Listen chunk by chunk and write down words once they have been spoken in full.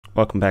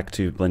Welcome back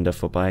to Blender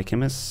for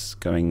Biochemists,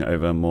 going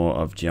over more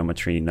of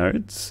geometry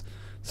nodes.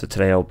 So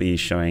today I'll be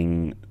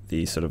showing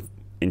the sort of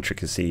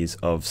intricacies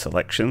of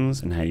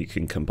selections and how you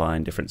can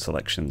combine different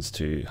selections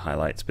to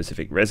highlight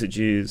specific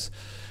residues,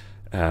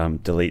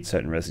 delete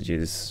certain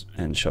residues,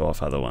 and show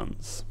off other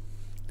ones.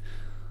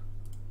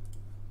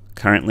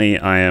 Currently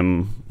I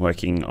am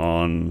working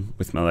on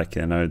with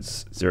molecular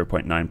nodes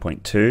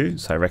 0.9.2,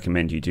 so I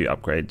recommend you do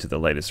upgrade to the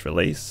latest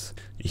release.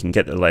 You can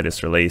get the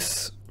latest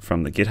release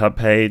from the GitHub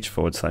page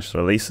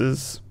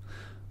 /releases,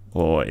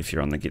 or if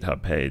you're on the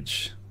GitHub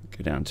page,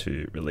 go down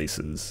to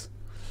releases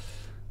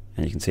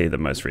and you can see the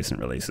most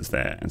recent releases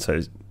there. And so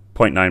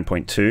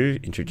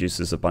 0.9.2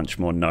 introduces a bunch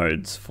more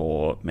nodes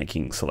for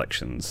making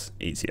selections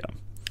easier.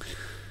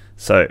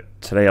 So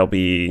today I'll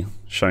be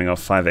showing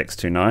off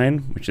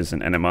 5x29, which is an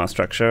NMR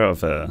structure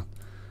of a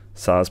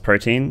SARS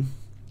protein,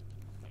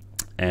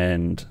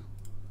 and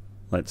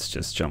let's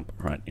just jump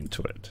right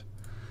into it.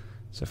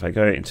 So if I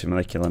go into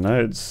molecular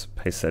nodes,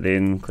 paste that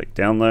in, click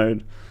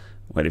download,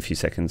 wait a few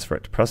seconds for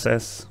it to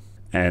process,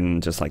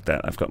 and just like that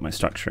I've got my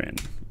structure in.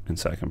 And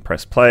so I can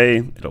press play,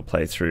 it'll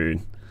play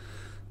through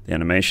the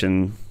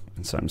animation,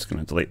 and so I'm just going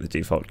to delete the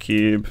default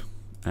cube,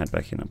 add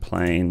back in a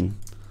plane,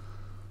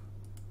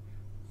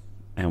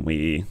 and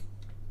we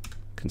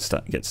can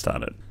get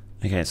started.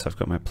 Okay, so I've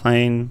got my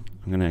plane.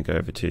 I'm going to go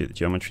over to the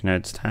Geometry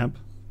Nodes tab.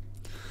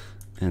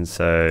 And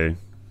so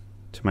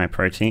to my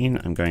protein,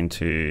 I'm going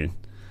to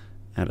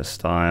add a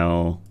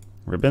style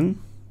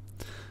ribbon.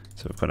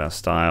 So we've got our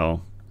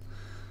style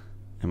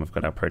and we've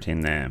got our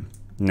protein there.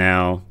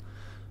 Now,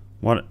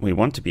 what we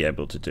want to be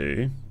able to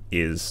do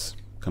is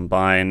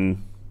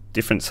combine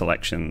different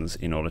selections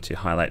in order to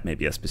highlight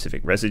maybe a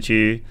specific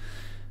residue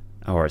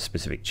or a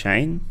specific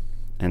chain.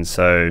 And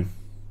so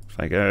if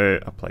I go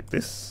up like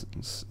this,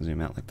 let's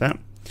zoom out like that,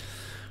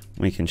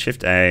 we can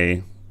shift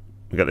A,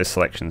 we've got this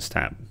selections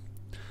tab.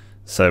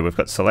 So we've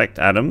got select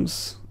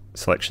atoms,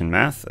 selection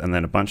math, and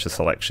then a bunch of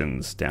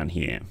selections down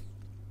here.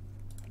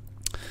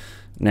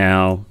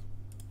 Now,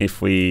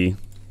 if we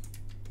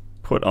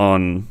put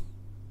on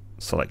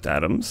select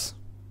atoms,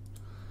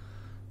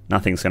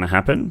 nothing's going to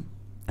happen.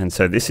 And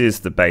so this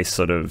is the base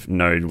sort of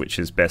node which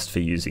is best for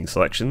using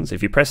selections.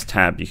 If you press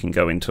tab, you can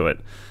go into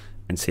it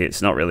and see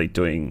it's not really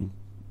doing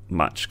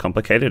much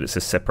complicated. It's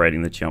just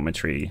separating the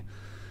geometry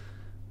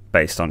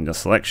based on your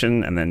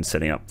selection and then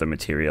setting up the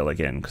material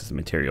again, because the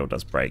material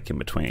does break in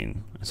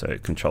between. So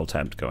control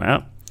tab to go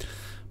out.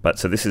 But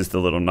so this is the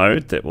little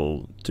node that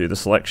will do the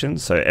selection.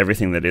 So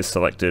everything that is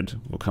selected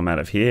will come out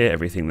of here.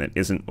 Everything that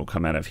isn't will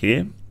come out of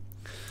here.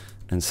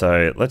 And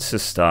so let's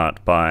just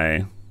start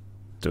by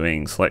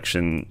doing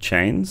selection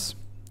chains.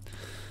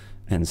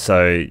 And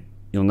so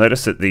you'll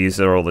notice that these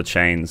are all the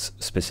chains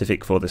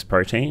specific for this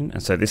protein.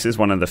 And so this is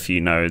one of the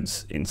few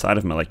nodes inside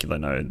of molecular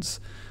nodes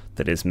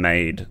that is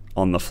made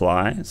on the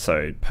fly.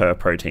 So per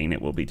protein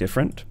it will be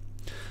different.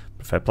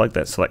 But if I plug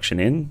that selection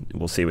in,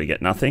 we'll see we get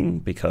nothing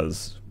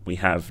because we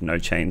have no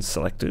chains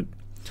selected.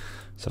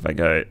 So if I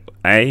go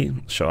A,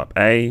 show up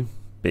A,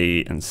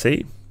 B, and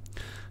C.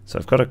 So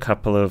I've got a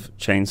couple of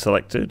chains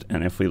selected,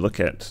 and if we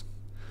look at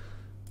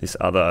this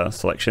other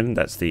selection,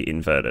 that's the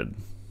inverted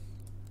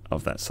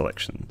of that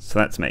selection. So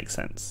that makes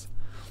sense,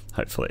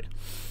 hopefully.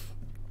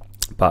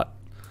 But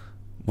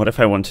what if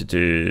I want to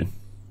do,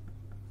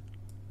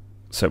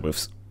 so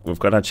we've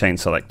got our chain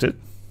selected.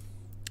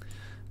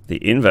 The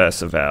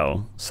inverse of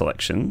our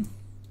selection,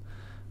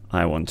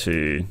 I want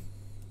to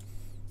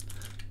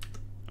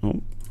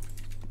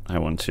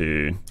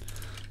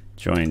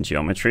join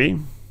geometry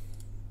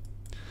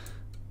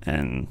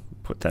and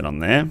put that on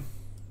there.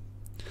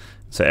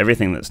 So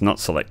everything that's not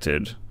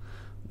selected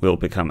will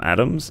become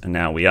atoms, and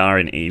now we are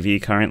in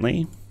EV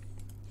currently.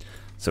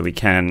 So we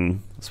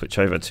can switch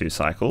over to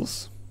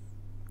cycles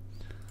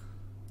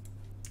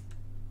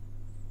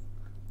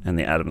and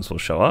the atoms will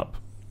show up.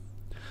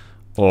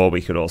 Or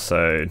we could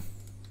also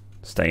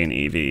stay in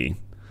EV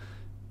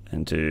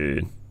and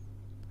do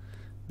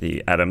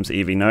the atoms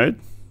EV node.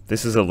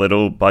 This is a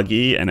little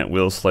buggy and it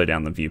will slow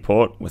down the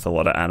viewport with a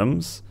lot of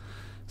atoms.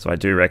 So I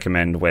do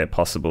recommend, where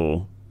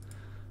possible,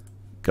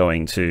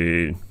 going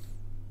to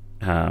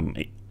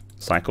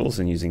cycles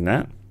and using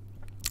that.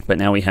 But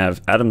now we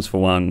have atoms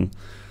for one,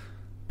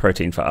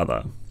 protein for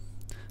other.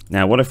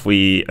 Now what if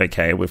we've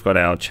got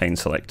our chain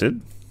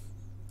selected.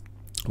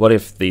 What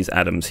if these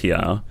atoms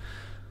here,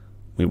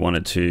 we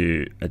wanted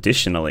to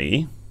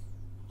additionally,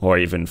 or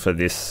even for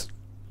this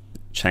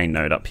chain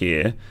node up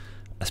here,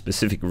 a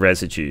specific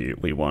residue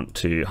we want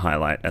to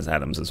highlight as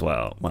atoms as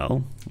well?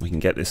 Well, we can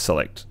get this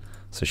select.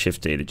 So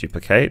Shift D to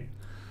duplicate,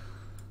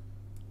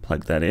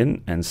 plug that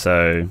in, and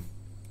so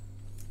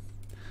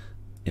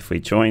if we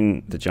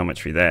join the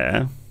geometry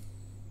there,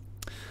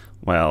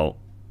 well,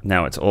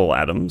 now it's all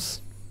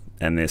atoms,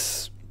 and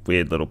this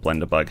weird little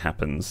Blender bug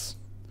happens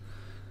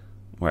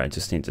where I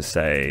just need to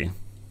say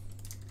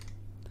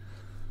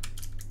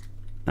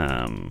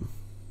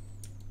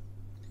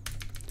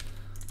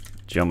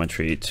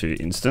geometry to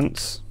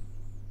instance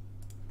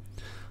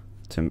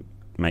to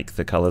make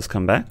the colors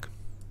come back.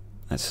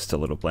 That's just a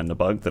little Blender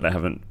bug that I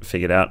haven't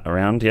figured out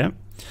around yet.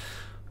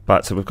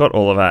 But so we've got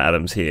all of our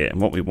atoms here, and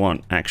what we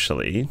want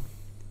actually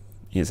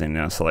is in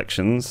our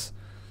selections,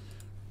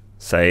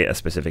 say a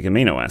specific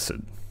amino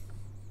acid.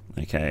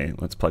 Okay,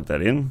 let's plug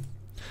that in.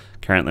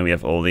 Currently we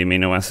have all the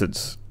amino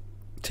acids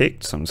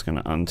ticked, so I'm just going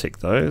to untick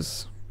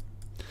those.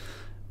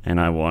 And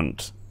I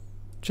want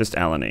just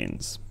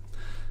alanines.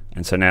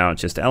 And so now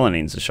just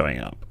alanines are showing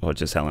up, or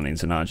just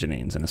alanines and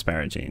arginines and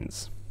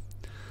asparagines.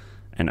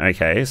 And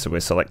okay, so we're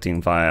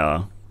selecting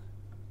via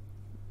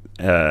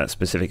a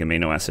specific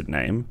amino acid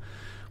name.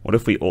 What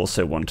if we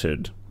also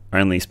wanted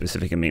only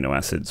specific amino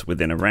acids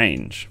within a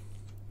range?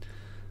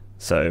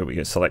 So we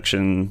go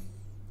selection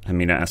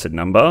amino acid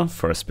number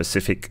for a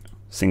specific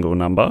single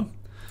number,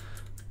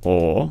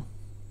 or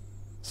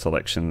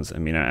selections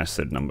amino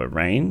acid number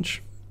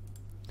range.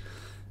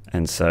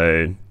 And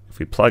so if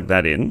we plug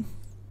that in,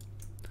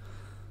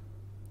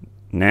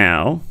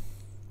 now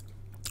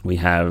we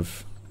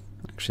have,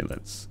 actually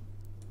let's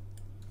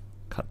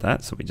cut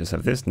that, so we just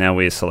have this. Now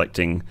we're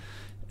selecting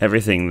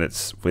everything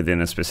that's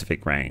within a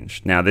specific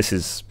range. Now this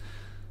is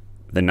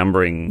the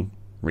numbering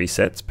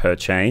resets per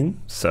chain,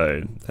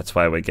 so that's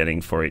why we're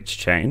getting for each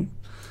chain.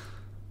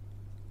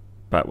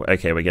 But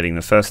okay, we're getting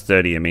the first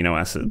 30 amino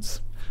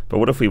acids. But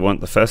what if we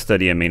want the first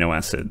 30 amino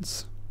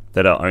acids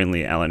that are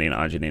only alanine,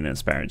 arginine, and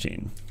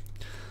asparagine?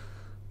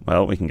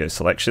 Well, we can go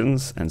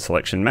selections and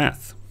selection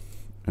math.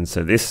 And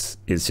so this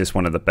is just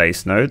one of the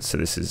base nodes. So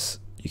this is,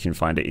 you can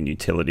find it in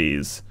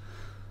utilities,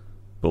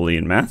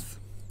 Boolean math.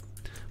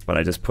 But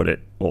I just put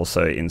it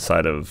also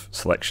inside of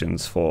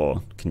selections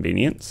for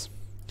convenience.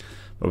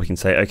 But we can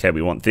say, okay,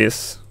 we want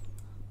this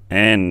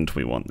and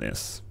we want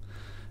this.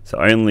 So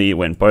only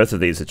when both of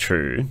these are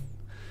true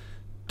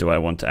do I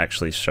want to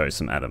actually show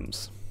some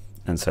atoms.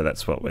 And so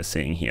that's what we're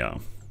seeing here.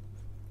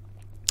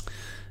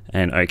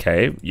 And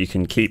okay, you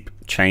can keep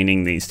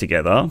chaining these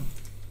together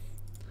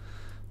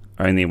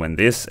only when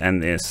this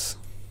and this,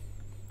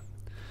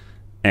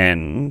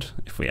 and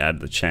if we add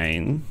the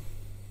chain,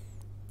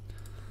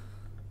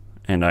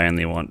 and I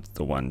only want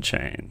the one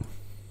chain.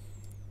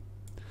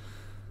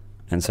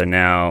 And so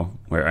now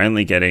we're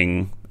only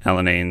getting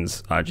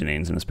alanines,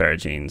 arginines, and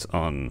asparagines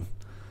on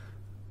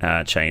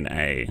chain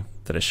A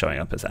that are showing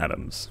up as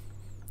atoms.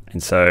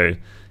 And so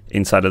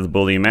inside of the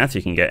Boolean math,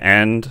 you can get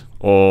and,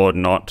 or,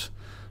 not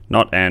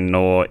and,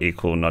 nor,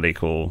 equal, not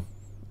equal,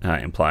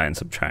 imply, and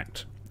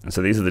subtract. And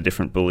so these are the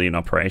different Boolean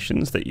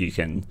operations that you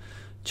can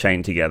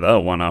chain together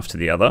one after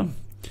the other.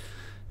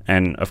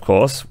 And of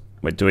course,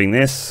 we're doing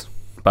this,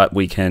 but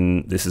we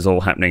can, this is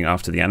all happening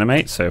after the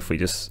animate. So if we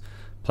just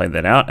play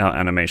that out, our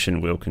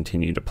animation will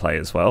continue to play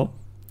as well.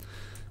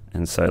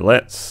 And so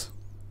let's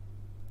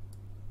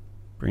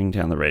bring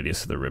down the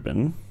radius of the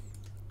ribbon.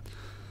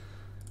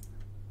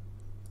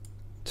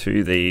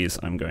 To these,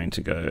 I'm going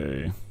to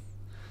go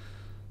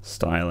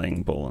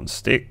styling ball and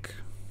stick,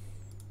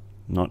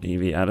 not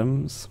EV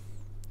atoms.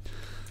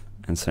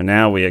 And so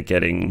now we are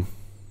getting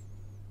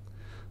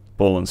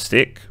ball and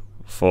stick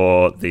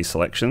for these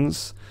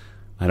selections.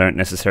 I don't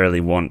necessarily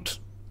want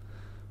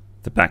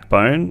the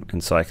backbone,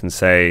 and so I can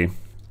say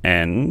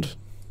and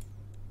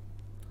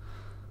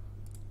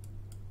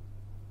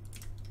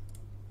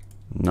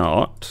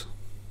not.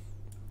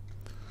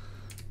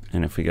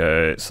 And if we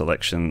go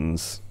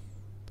selections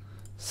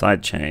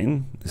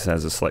sidechain, this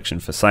has a selection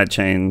for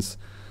sidechains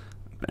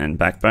and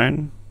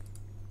backbone.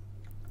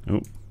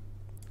 Ooh.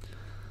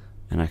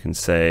 And I can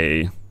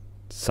say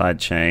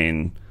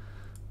sidechain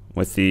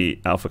with the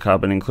alpha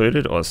carbon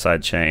included, or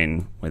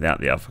sidechain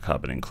without the alpha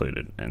carbon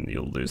included, and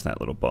you'll lose that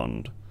little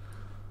bond.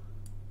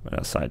 But our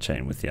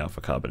sidechain with the alpha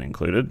carbon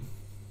included.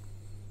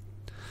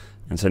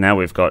 And so now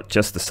we've got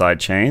just the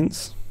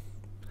sidechains.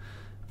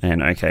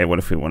 And okay, what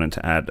if we wanted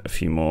to add a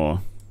few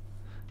more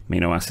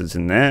amino acids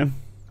in there?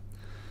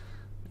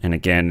 And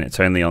again, it's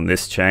only on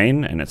this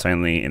chain, and it's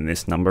only in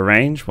this number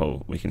range.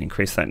 Well, we can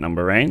increase that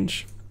number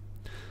range.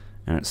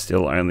 And it's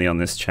still only on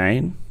this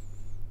chain.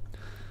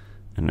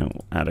 And then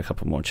we'll add a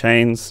couple more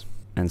chains.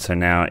 And so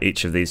now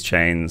each of these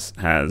chains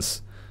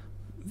has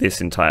this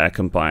entire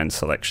combined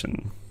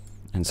selection.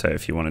 And so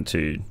if you wanted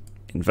to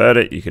invert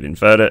it, you could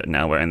invert it.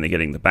 Now we're only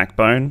getting the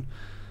backbone.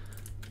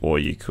 Or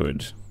you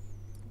could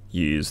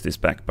use this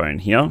backbone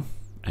here,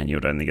 and you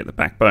would only get the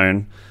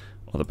backbone,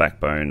 or the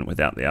backbone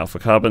without the alpha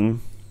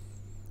carbon.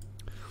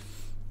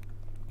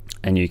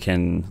 And you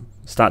can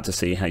start to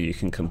see how you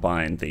can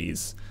combine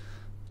these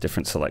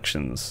different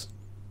selections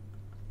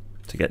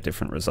to get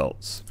different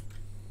results.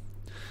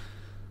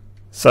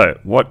 So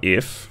what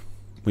if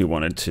we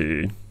wanted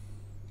to,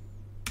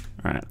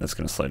 all right, that's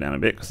going to slow down a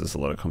bit because there's a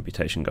lot of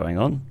computation going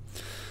on.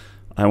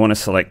 I want to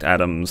select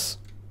atoms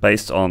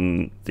based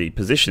on the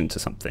position to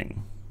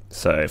something.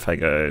 So if I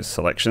go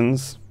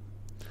selections,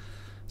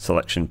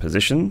 selection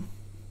position,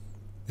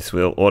 this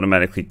will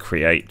automatically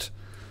create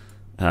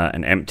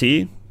an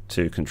empty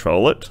to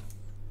control it.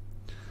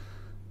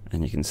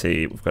 And you can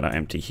see we've got our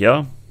empty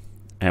here.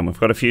 And we've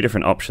got a few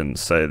different options.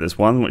 So there's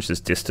one which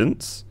is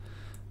distance.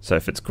 So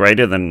if it's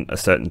greater than a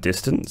certain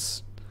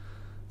distance,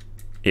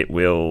 it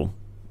will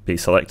be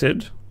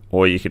selected.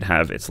 or you could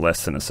have it's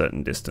less than a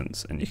certain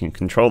distance, and you can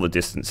control the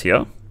distance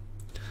here.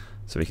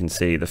 So we can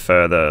see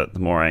the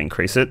more I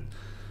increase it,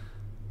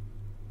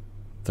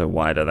 the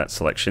wider that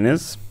selection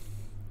is.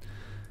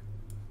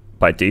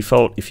 By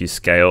default, if you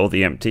scale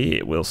the empty,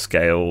 it will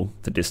scale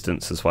the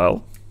distance as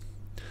well.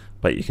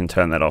 But you can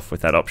turn that off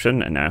with that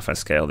option, and now if I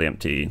scale the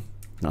empty,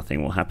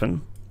 nothing will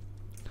happen.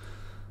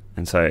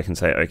 And so I can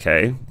say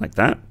OK, like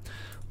that.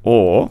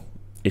 Or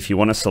if you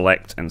want to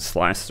select and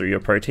slice through your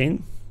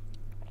protein,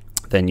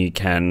 then you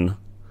can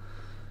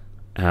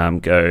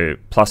go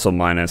plus or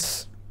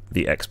minus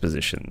the X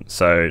position.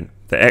 So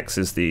the X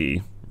is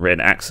the red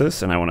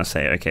axis, and I want to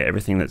say, okay,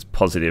 everything that's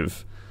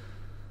positive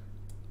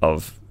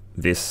of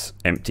this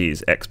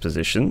empty's X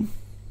position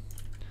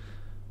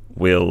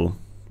will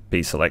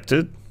be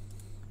selected.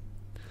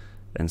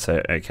 And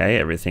so, okay,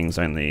 everything's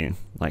only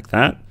like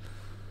that.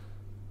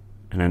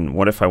 And then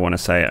what if I want to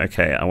say,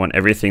 okay, I want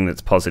everything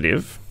that's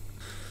positive.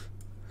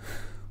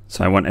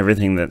 So I want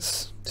everything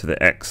that's to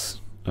the X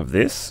of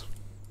this.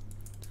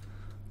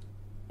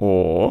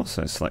 Or,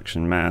 so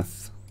selection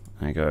math,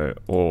 I go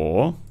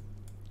or,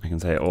 I can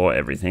say or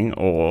everything,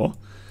 or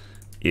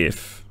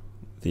if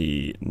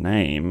the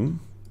name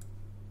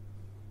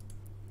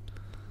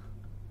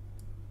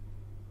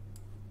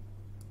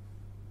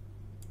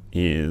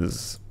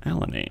is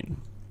alanine.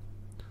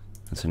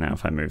 And so now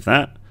if I move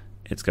that,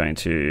 it's going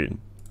to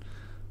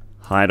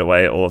hide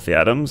away all of the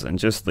atoms and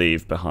just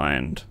leave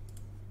behind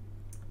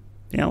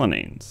the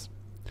alanines.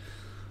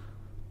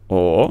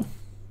 Or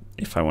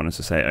if I wanted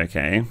to say,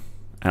 okay,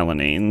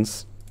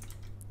 alanines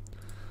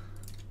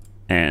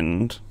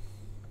and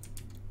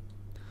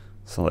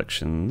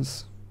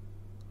selections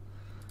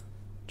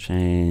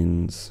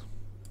chains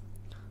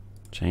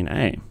chain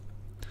A.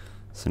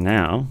 So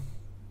now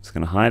it's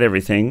going to hide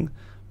everything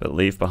but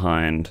leave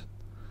behind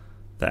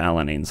the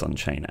alanines on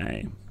chain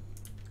A.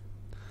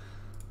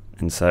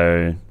 And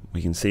so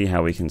we can see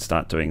how we can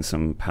start doing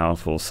some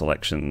powerful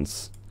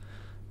selections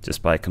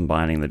just by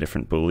combining the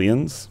different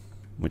booleans,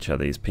 which are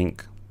these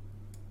pink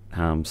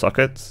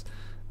sockets,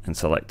 and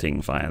selecting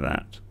via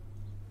that.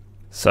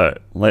 So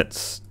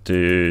let's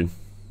do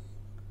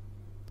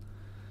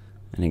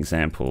an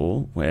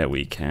example where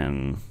we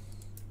can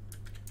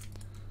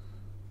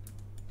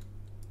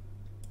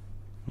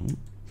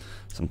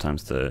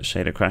sometimes the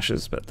shader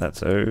crashes, but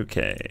that's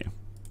okay.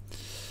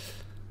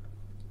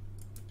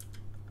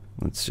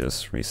 Let's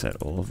just reset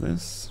all of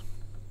this.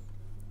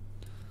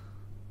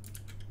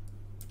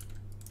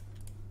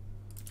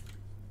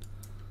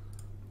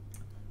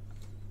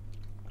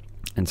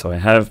 And so I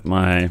have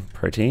my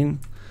protein.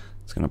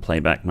 It's going to play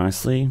back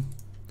nicely.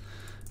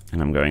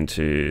 And I'm going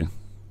to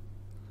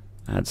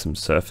add some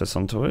surface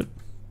onto it.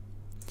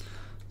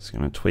 Just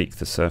going to tweak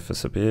the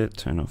surface a bit,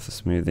 turn off the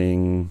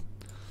smoothing.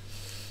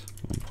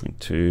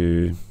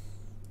 1.2.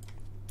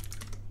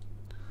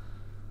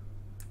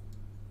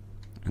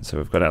 And so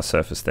we've got our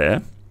surface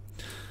there.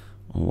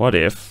 Well, what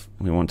if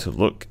we want to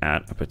look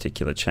at a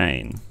particular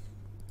chain?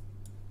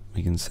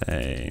 We can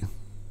say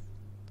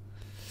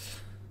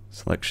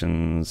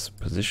selections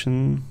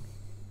position,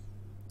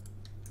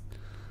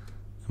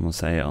 and we'll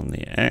say on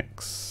the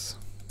X,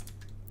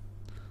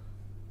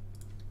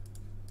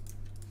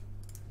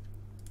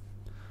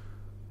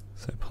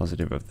 so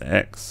positive of the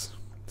X.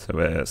 So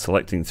we're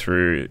selecting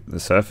through the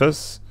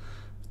surface,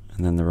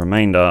 and then the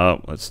remainder,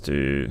 let's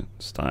do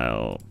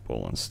style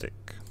ball and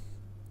stick,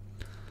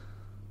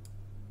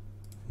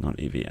 not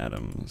EV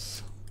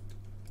atoms.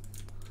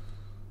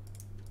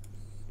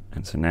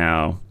 And so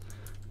now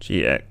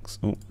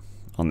GX,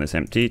 on this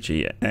empty,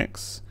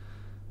 GX,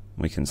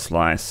 we can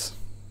slice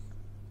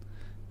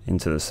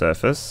into the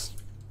surface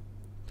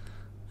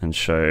and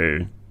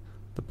show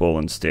the ball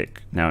and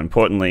stick. Now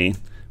importantly,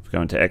 if we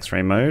go into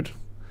X-ray mode,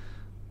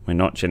 we're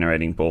not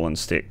generating ball and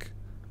stick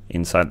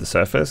inside the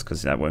surface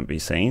because that won't be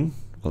seen,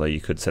 although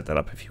you could set that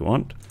up if you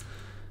want.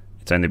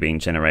 It's only being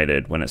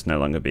generated when it's no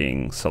longer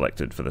being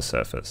selected for the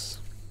surface.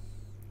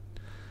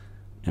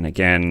 And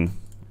again,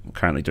 I'm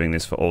currently doing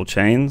this for all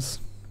chains.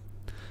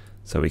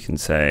 So we can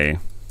say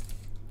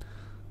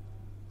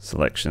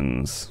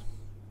selections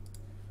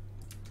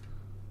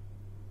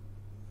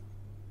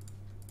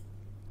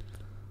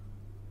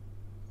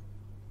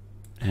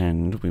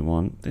and we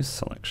want this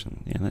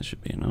selection. Yeah, that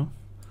should be enough.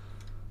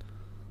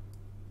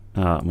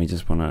 And we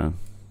just want to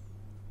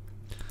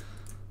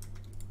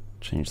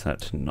change that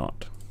to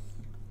not.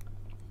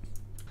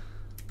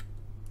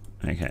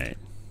 Okay,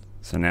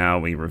 so now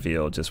we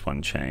reveal just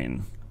one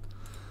chain.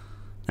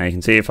 Now you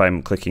can see if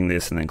I'm clicking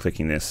this and then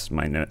clicking this,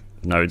 my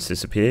nodes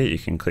disappear. You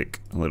can click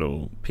a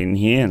little pin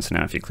here, and so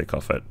now if you click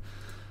off it,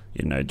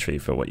 your node tree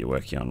for what you're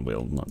working on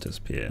will not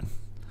disappear.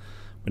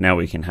 But now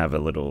we can have a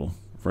little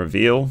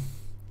reveal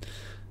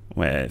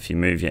where if you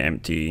move your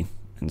empty,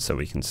 and so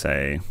we can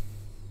say,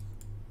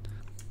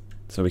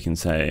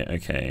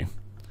 okay,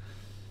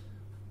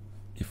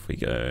 if we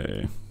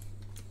go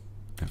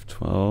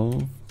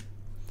F12,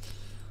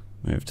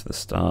 move to the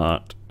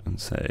start and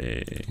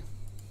say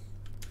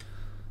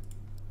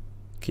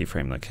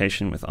keyframe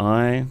location with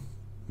I,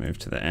 move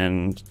to the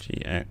end,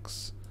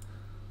 GX,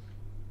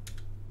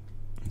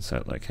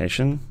 Insert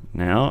location.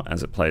 Now,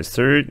 as it plays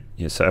through,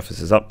 your surface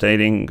is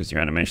updating because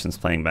your animation's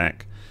playing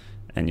back,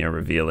 and you're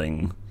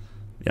revealing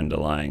the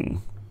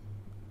underlying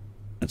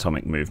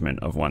atomic movement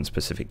of one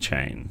specific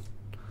chain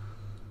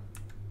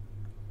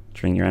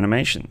during your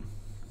animation.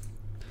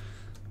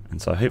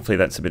 And so hopefully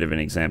that's a bit of an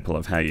example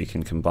of how you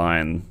can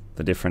combine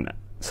the different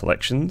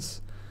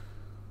selections.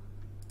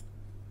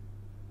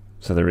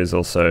 So there is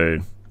also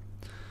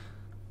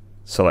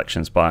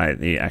selections by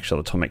the actual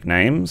atomic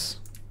names,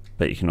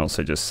 but you can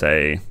also just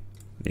say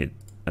the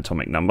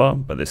atomic number,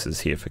 but this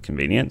is here for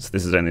convenience.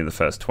 This is only the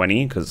first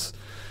 20 because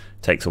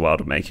it takes a while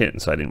to make it,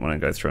 and so I didn't want to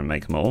go through and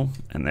make them all,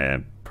 and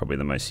they're probably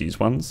the most used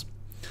ones.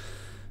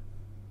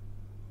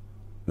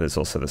 There's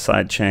also the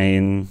side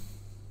chain,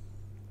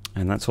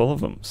 and that's all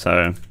of them.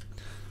 So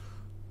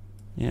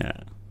yeah,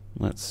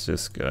 let's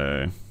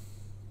go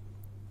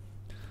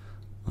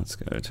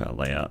to our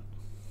layout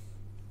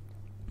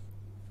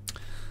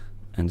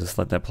and just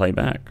let that play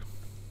back.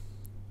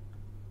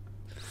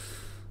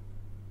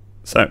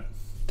 So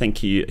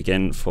thank you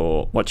again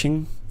for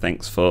watching.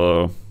 Thanks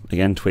for,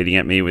 again, tweeting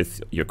at me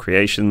with your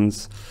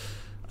creations.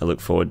 I look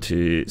forward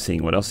to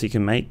seeing what else you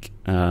can make.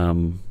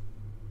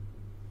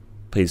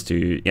 Please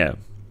do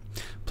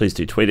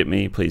tweet at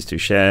me. Please do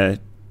share.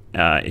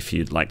 If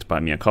you'd like to buy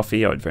me a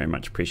coffee, I would very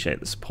much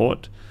appreciate the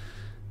support.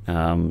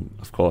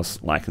 Of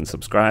course, like and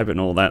subscribe and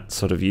all that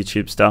sort of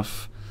YouTube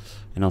stuff.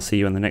 And I'll see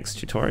you in the next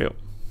tutorial.